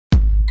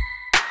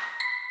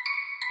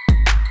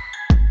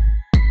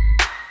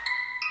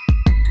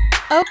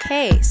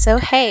Okay, so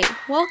hey,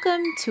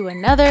 welcome to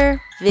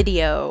another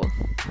video.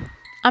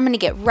 I'm gonna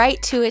get right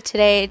to it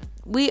today.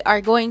 We are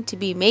going to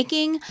be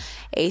making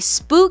a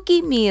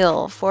spooky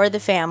meal for the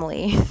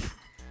family.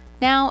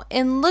 Now,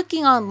 in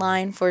looking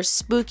online for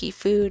spooky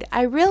food,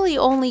 I really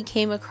only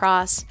came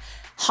across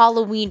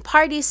Halloween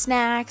party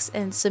snacks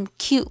and some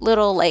cute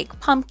little like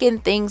pumpkin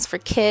things for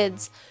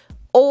kids,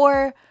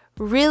 or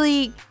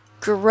really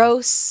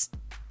gross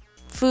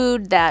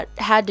food that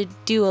had to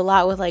do a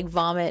lot with like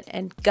vomit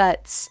and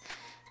guts.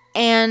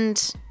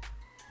 And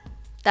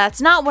that's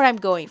not what I'm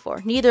going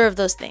for, neither of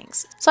those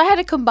things. So I had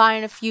to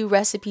combine a few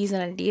recipes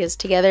and ideas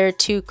together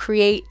to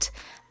create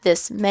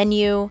this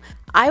menu.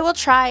 I will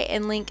try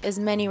and link as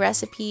many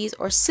recipes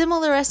or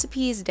similar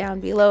recipes down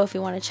below if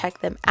you want to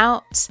check them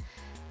out.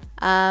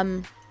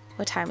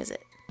 What time is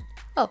it?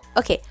 Oh,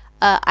 okay.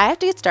 I have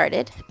to get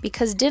started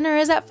because dinner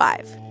is at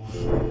 5.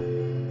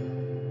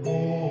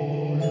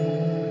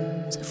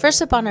 So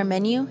first up on our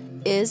menu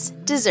is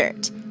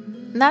dessert.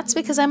 And that's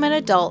because I'm an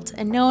adult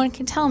and no one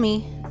can tell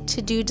me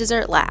to do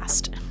dessert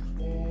last.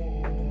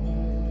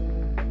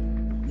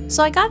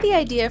 So I got the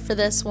idea for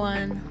this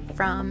one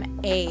from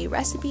a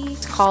recipe.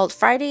 It's called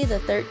Friday the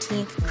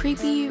 13th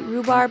Creepy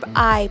Rhubarb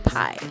Eye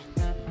Pie.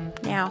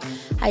 Now,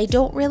 I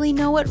don't really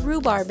know what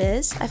rhubarb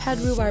is. I've had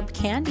rhubarb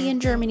candy in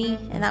Germany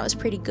and that was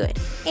pretty good.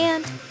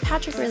 And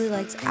Patrick really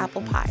likes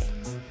apple pie.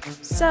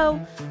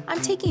 So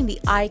I'm taking the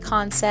eye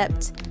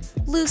concept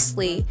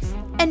loosely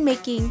and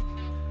making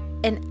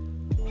an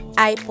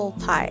apple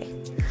pie.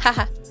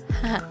 Haha,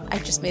 I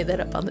just made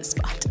that up on the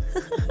spot.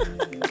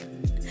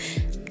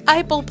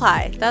 Apple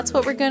pie, that's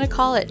what we're gonna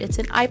call it. It's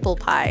an apple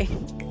pie.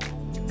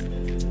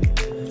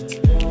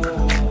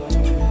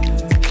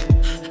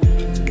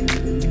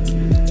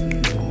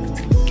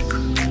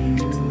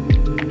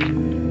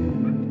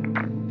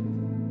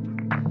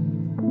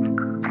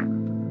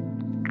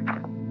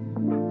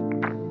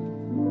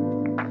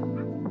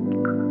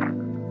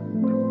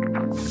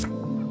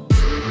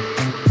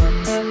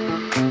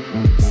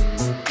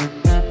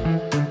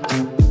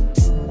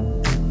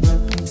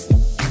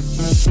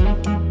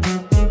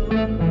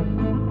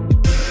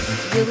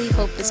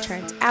 Hope this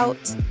turns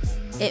out.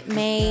 It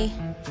may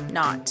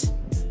not.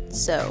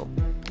 So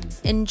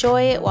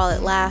enjoy it while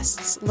it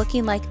lasts,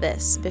 looking like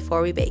this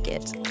before we bake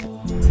it.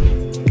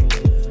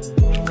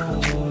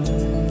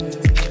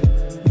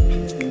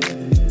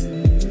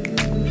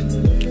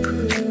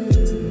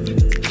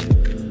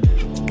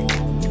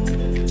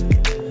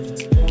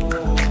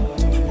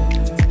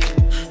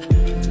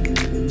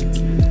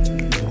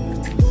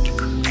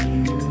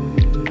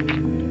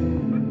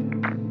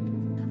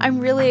 I'm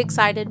really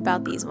excited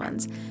about these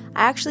ones.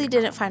 I actually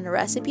didn't find a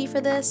recipe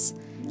for this.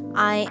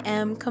 I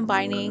am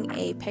combining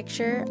a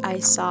picture I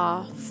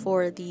saw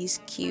for these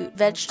cute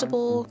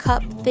vegetable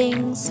cup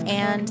things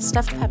and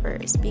stuffed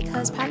peppers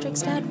because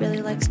Patrick's dad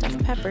really likes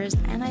stuffed peppers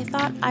and I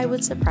thought I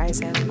would surprise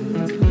him.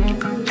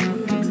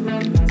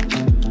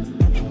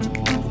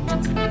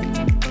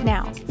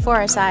 Now, for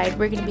our side,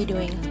 we're going to be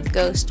doing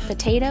ghost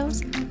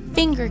potatoes,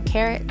 finger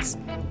carrots,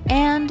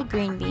 and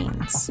green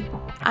beans.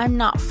 I'm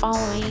not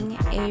following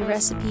a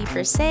recipe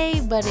per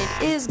se, but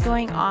it is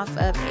going off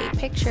of a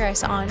picture I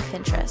saw on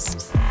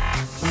Pinterest.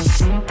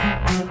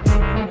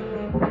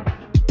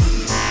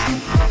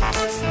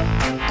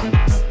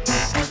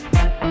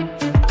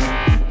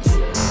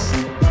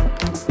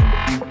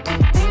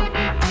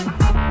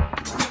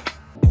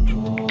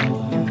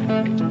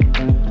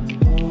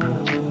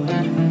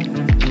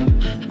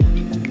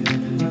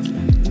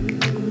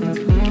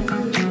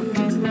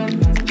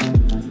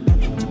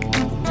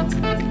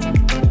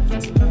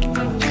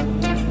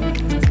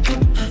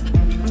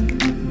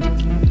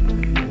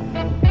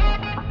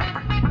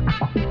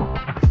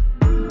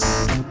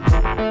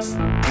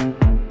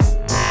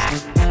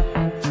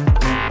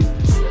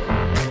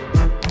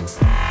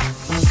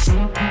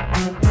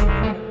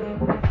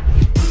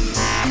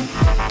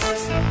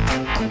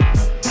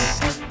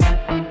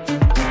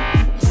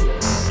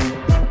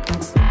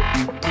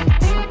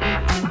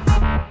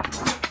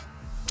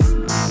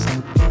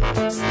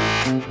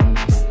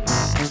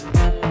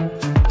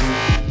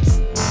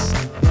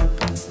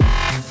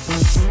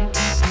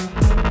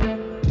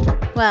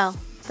 Well,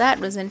 that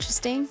was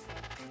interesting,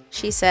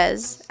 she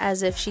says,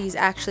 as if she's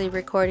actually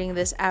recording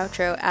this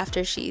outro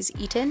after she's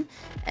eaten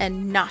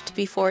and not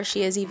before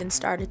she has even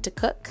started to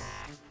cook.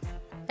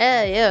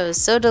 Yeah, it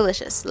was so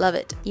delicious. Love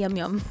it. Yum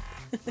yum.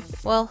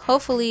 Well,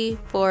 hopefully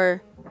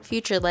for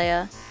future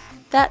Leia,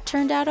 that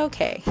turned out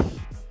okay.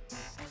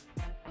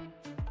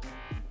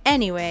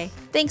 Anyway,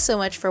 thanks so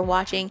much for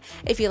watching.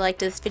 If you liked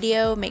this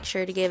video, make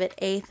sure to give it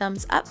a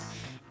thumbs up.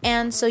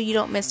 And so you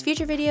don't miss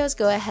future videos,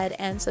 go ahead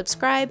and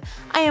subscribe.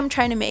 I am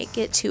trying to make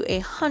it to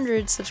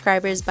 100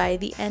 subscribers by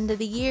the end of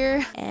the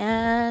year,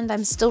 and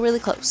I'm still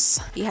really close.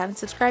 If you haven't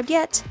subscribed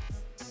yet,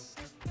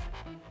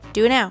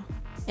 do it now,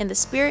 in the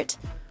spirit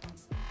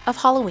of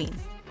Halloween.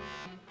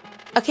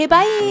 Okay,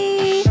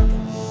 bye!